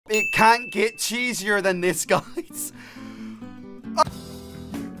It can't get cheesier than this, guys.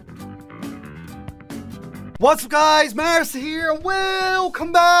 What's up, guys? Mars here, and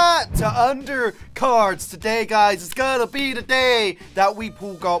welcome back to Undercards. Today, guys, it's gonna be the day that we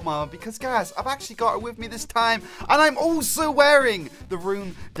pull Godmama, because, guys, I've actually got her with me this time, and I'm also wearing the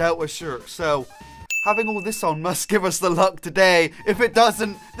Rune Delta shirt. So, having all this on must give us the luck today. If it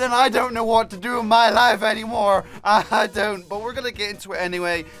doesn't, then I don't know what to do in my life anymore. I don't. But we're gonna get into it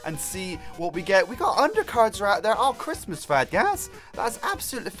anyway and see what we get. We got Undercards right there. Oh, Christmas fad, guys. That's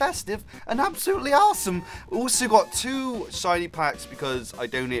absolutely festive and absolutely awesome. We also got 2 shiny packs because I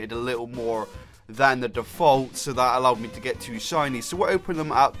donated a little more than the default, so that allowed me to get 2 shiny. So we'll open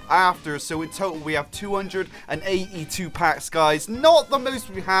them up after. So in total we have 282 packs, guys. Not the most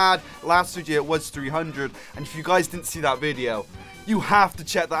we had last video. It was 300, and if you guys didn't see that video, you have to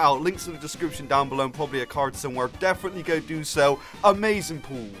check that out. Links in the description down below, and probably a card somewhere. Definitely go do so. Amazing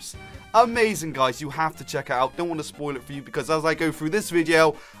pulls. Amazing, guys. You have to check it out. Don't want to spoil it for you, because as I go through this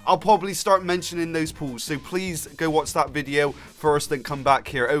video, I'll probably start mentioning those pulls. So please go watch that video first, then come back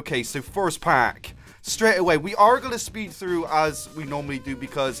here. Okay, so first pack. Straight away, we are going to speed through as we normally do,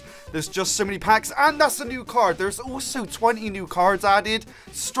 because there's just so many packs, and that's a new card. There's also 20 new cards added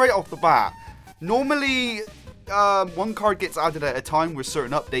straight off the bat. Normally, 1 card gets added at a time with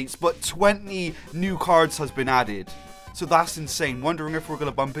certain updates, but 20 new cards has been added. So that's insane. Wondering if we're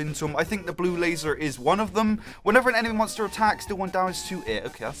going to bump into them. I think the blue laser is one of them. Whenever an enemy monster attacks, do 1 damage to it.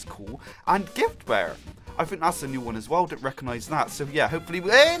 Okay, that's cool. And Gift Bear. I think that's a new one as well. Didn't recognize that. So yeah, hopefully.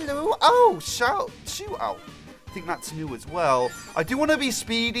 Hello. Oh, shoot out. I think that's new as well. I do want to be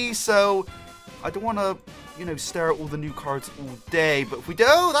speedy, so I don't want to, you know, stare at all the new cards all day. But if we do,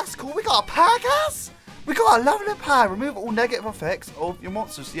 oh, that's cool. We got a pack, guys. We got a lovely pack. Remove all negative effects of your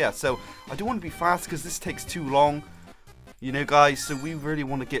monsters. Yeah, so I do want to be fast because this takes too long. You know, guys, so we really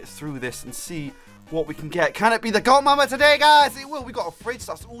want to get through this and see what we can get. Can it be the Godmama today, guys? It will. We got a fridge.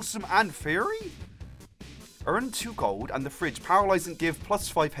 That's awesome. And Fury. Earn 2 gold. And the fridge. Paralyze and give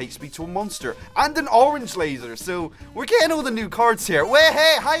 +5 HP to a monster. And an orange laser. So we're getting all the new cards here. Wait,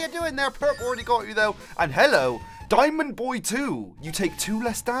 hey, how you doing there? Perp already got you, though. And hello, Diamond Boy 2. You take 2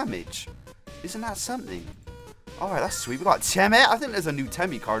 less damage. Isn't that something? Alright, that's sweet. We got TEMMIE. I think there's a new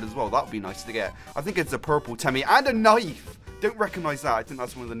TEMMIE card as well. That would be nice to get. I think it's a purple TEMMIE. And a knife. Don't recognize that. I think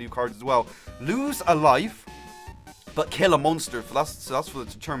that's one of the new cards as well. Lose a life, but kill a monster. So that's for the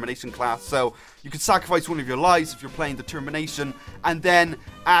determination class. So you can sacrifice one of your lives if you're playing determination, and then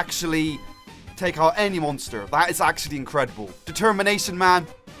actually take out any monster. That is actually incredible. Determination, man.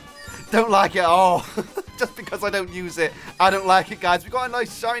 Don't like it at all. Just because I don't use it, I don't like it, guys. We got a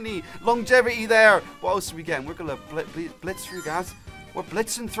nice shiny longevity there. What else are we getting? We're gonna blitz through, guys. We're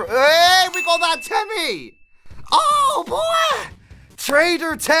blitzing through. Hey, we got that TEMMIE. Oh boy,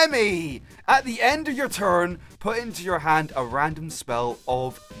 Trader TEMMIE. At the end of your turn, put into your hand a random spell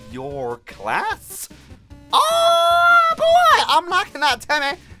of your class. Oh boy, I'm liking that,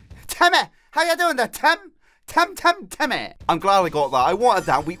 TEMMIE. TEMMIE, how you doing there, TEMMIE? I'm glad I got that. I wanted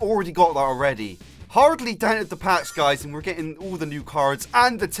that. We already got that already. Hardly down at the packs, guys, and we're getting all the new cards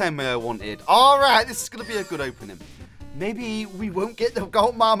and the TEMMIE I wanted. Alright, this is going to be a good opening. Maybe we won't get the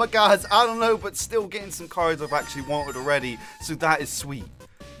Godmama, guys. I don't know, but still getting some cards I've actually wanted already. So that is sweet.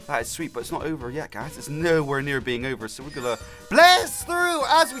 That is sweet, but it's not over yet, guys. It's nowhere near being over. So we're going to blaze through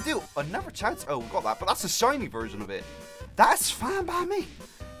as we do. Another chance. Oh, we got that, but that's a shiny version of it. That's fine by me.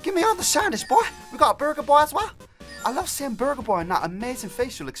 Give me all the shinies, boy. We got a Burger Boy as well. I love seeing Burger Boy and that amazing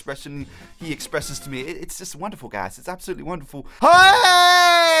facial expression he expresses to me. It's just wonderful, guys. It's absolutely wonderful.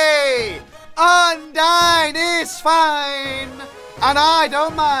 Hey! Undyne is fine! And I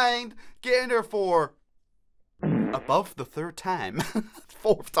don't mind getting her for above the 3rd time.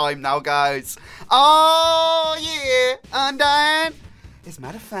 4th time now, guys. Oh, yeah! Undyne is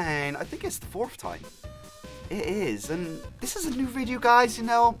matter fine. I think it's the 4th time. It is. And this is a new video, guys, you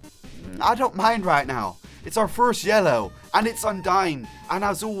know. I don't mind right now. It's our first yellow, and it's Undyne. And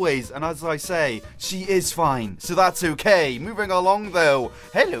as always, and as I say, she is fine. So that's okay. Moving along, though.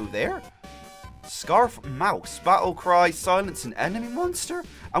 Hello there. Scarf Mouse. Battle Cry. Silence an enemy monster.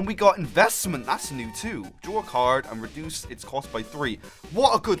 And we got Investment. That's new, too. Draw a card and reduce its cost by 3.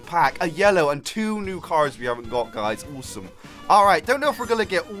 What a good pack. A yellow and 2 new cards we haven't got, guys. Awesome. Alright, don't know if we're going to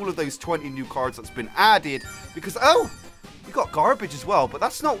get all of those 20 new cards that's been added. Because, oh, we got garbage as well, but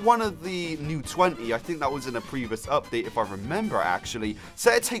that's not one of the new 20. I think that was in a previous update, if I remember, actually.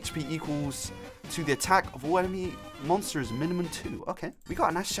 Set its HP equals to the attack of all enemy monsters, minimum 2. Okay, we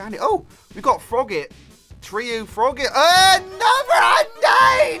got a nice shiny. Oh, we got Frogget. Trio Frogget. Another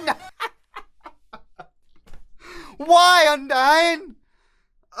Undyne! Why, Undyne?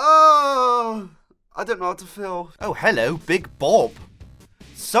 Oh, I don't know how to feel. Oh, hello, Big Bob.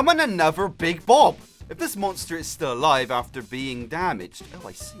 Summon another Big Bob. If this monster is still alive after being damaged. Oh,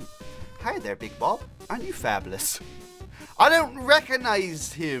 I see. Hi there, Big Bob. Aren't you fabulous? I don't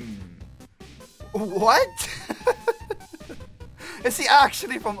recognize him. What? Is he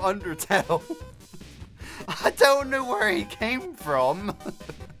actually from Undertale? I don't know where he came from.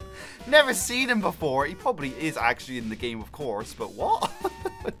 Never seen him before. He probably is actually in the game, of course, but what?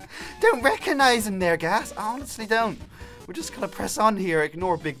 Don't recognize him there, guys. I honestly don't. We're just gonna press on here,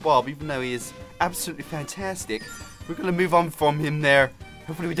 ignore Big Bob, even though he is absolutely fantastic. We're gonna move on from him there.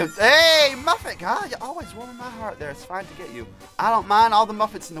 Hopefully we don't. Hey, Muffet, guy! You're always warming my heart there. It's fine to get you. I don't mind all the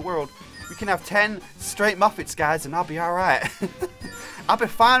Muffets in the world. We can have 10 straight Muffets, guys, and I'll be alright. I'll be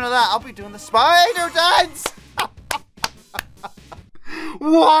fine with that. I'll be doing the spider dance!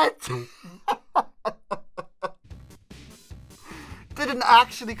 What? Didn't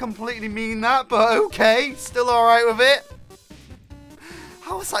actually completely mean that, but okay. Still alright with it.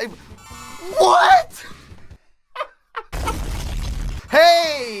 How was I... What?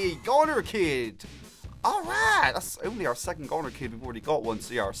 Hey, Goner Kid. Alright, that's only our second Goner Kid. We've already got one,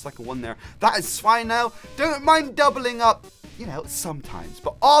 so yeah, our second one there. That is fine now. Don't mind doubling up, you know, sometimes.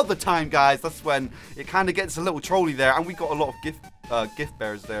 But all the time, guys, that's when it kind of gets a little trolly there. And we got a lot of gift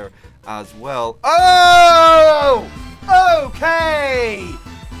bears there as well. Oh! Okay!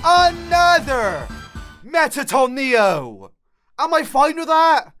 Another Metaton Neo. Am I fine with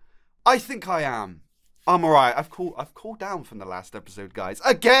that? I think I am. I'm alright. I've cooled down from the last episode, guys.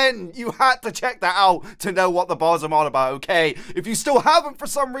 Again, you had to check that out to know what the bars I'm on about, okay? If you still haven't for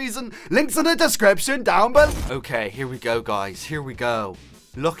some reason, links in the description down below. Okay, here we go, guys. Here we go.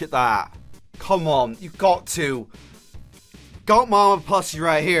 Look at that. Come on, you got to. Got Mama Plushie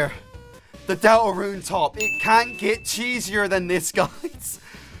right here. The Deltarune top. It can't get cheesier than this, guys.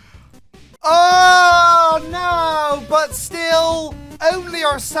 Oh, no, but still, only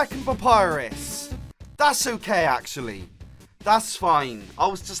our second Papyrus. That's okay, actually. That's fine. I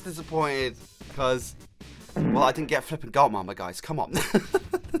was just disappointed because, well, I didn't get flipping Goat Mama, guys. Come on.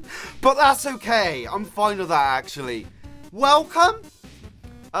 But that's okay. I'm fine with that, actually. Welcome.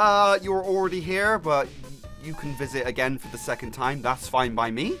 You're already here, but you can visit again for the second time. That's fine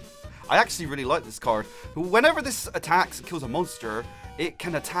by me. I actually really like this card. Whenever this attacks and kills a monster, it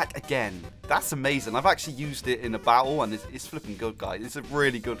can attack again. That's amazing. I've actually used it in a battle, and it's flipping good, guys. It's a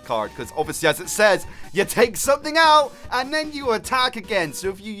really good card, because obviously, as it says, you take something out, and then you attack again. So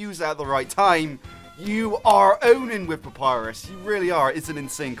if you use it at the right time, you are owning with Papyrus. You really are. It's an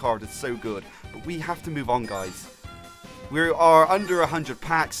insane card. It's so good. But we have to move on, guys. We are under 100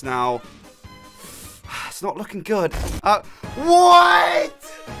 packs now. It's not looking good.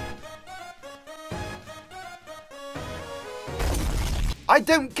 What? I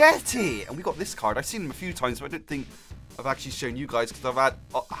don't get it. And we got this card. I've seen him a few times, but I don't think I've actually shown you guys because I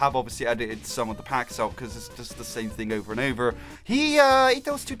have obviously edited some of the packs out because it's just the same thing over and over. He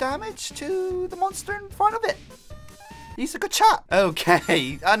does 2 damage to the monster in front of it. He's a good chap.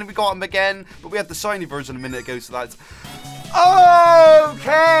 Okay, and we got him again, but we had the shiny version a minute ago, so that's...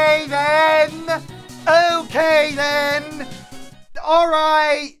 Okay, then. Okay, then. All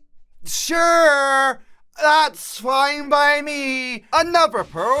right. Sure. That's fine by me. Another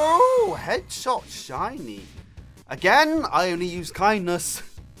pro headshot shiny. Again, I only use kindness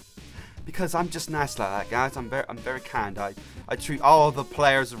because I'm just nice like that, guys. I'm very kind. I treat all the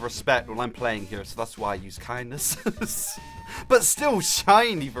players with respect when I'm playing here, so that's why I use kindness. But still,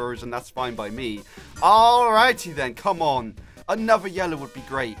 shiny version. That's fine by me. Alrighty then. Come on. Another yellow would be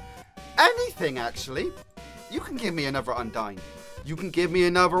great. Anything actually. You can give me another Undyne. You can give me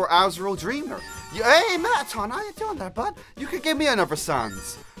another Azrael Dreamer. Hey, Metaton, how you doing there, bud? You can give me another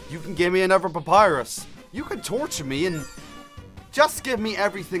Sans. You can give me another Papyrus. You can torture me and just give me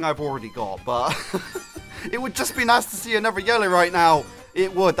everything I've already got, but it would just be nice to see another yellow right now.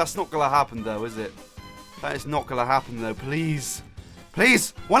 It would. That's not going to happen, though, is it? That is not going to happen, though. Please.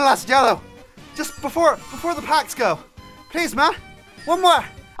 Please. One last yellow. Just before the packs go. Please, man. One more.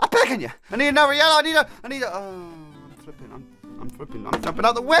 I'm begging you. I need another yellow. I need a... Oh, I'm flipping. I'm jumping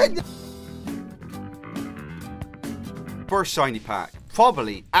out the way. First shiny pack.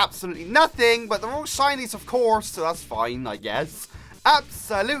 Probably absolutely nothing, but they're all shinies, of course, so that's fine, I guess.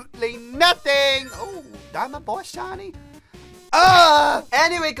 Absolutely nothing. Oh, damn it, boy, shiny.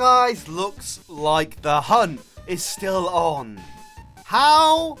 Anyway, guys, looks like the hunt is still on.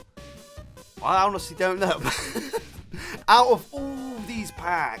 How? I honestly don't know. Out of all these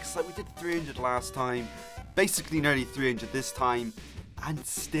packs, like we did 300 last time, basically nearly 300 this time, and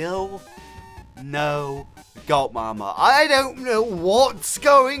still no Godmama. I don't know what's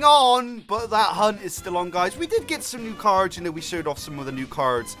going on, but that hunt is still on, guys. We did get some new cards. You know, we showed off some of the new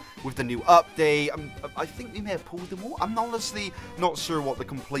cards with the new update. I think we may have pulled them all. I'm honestly not sure what the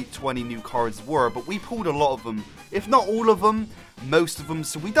complete 20 new cards were, but we pulled a lot of them. If not all of them, most of them.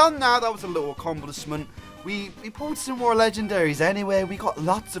 So we done that. That was a little accomplishment. We pulled some more legendaries anyway. We got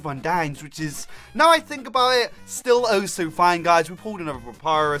lots of undyings, which is, now I think about it, still oh so fine, guys. We pulled another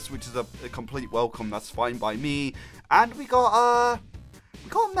Papyrus, which is a complete welcome. That's fine by me. And we got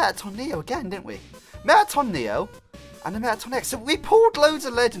Metaton Neo again, didn't we? Metaton Neo and a Metaton X. So we pulled loads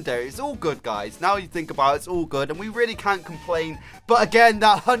of legendaries. It's all good, guys. Now you think about it, it's all good. And we really can't complain. But again,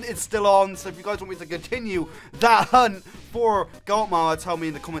 that hunt is still on. So if you guys want me to continue that hunt for Godmama, tell me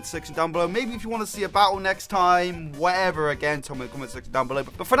in the comment section down below. Maybe if you want to see a battle next time, whatever, again, tell me in the comment section down below.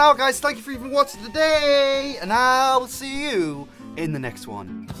 But for now, guys, thank you for even watching today. And I'll see you in the next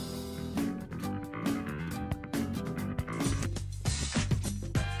one.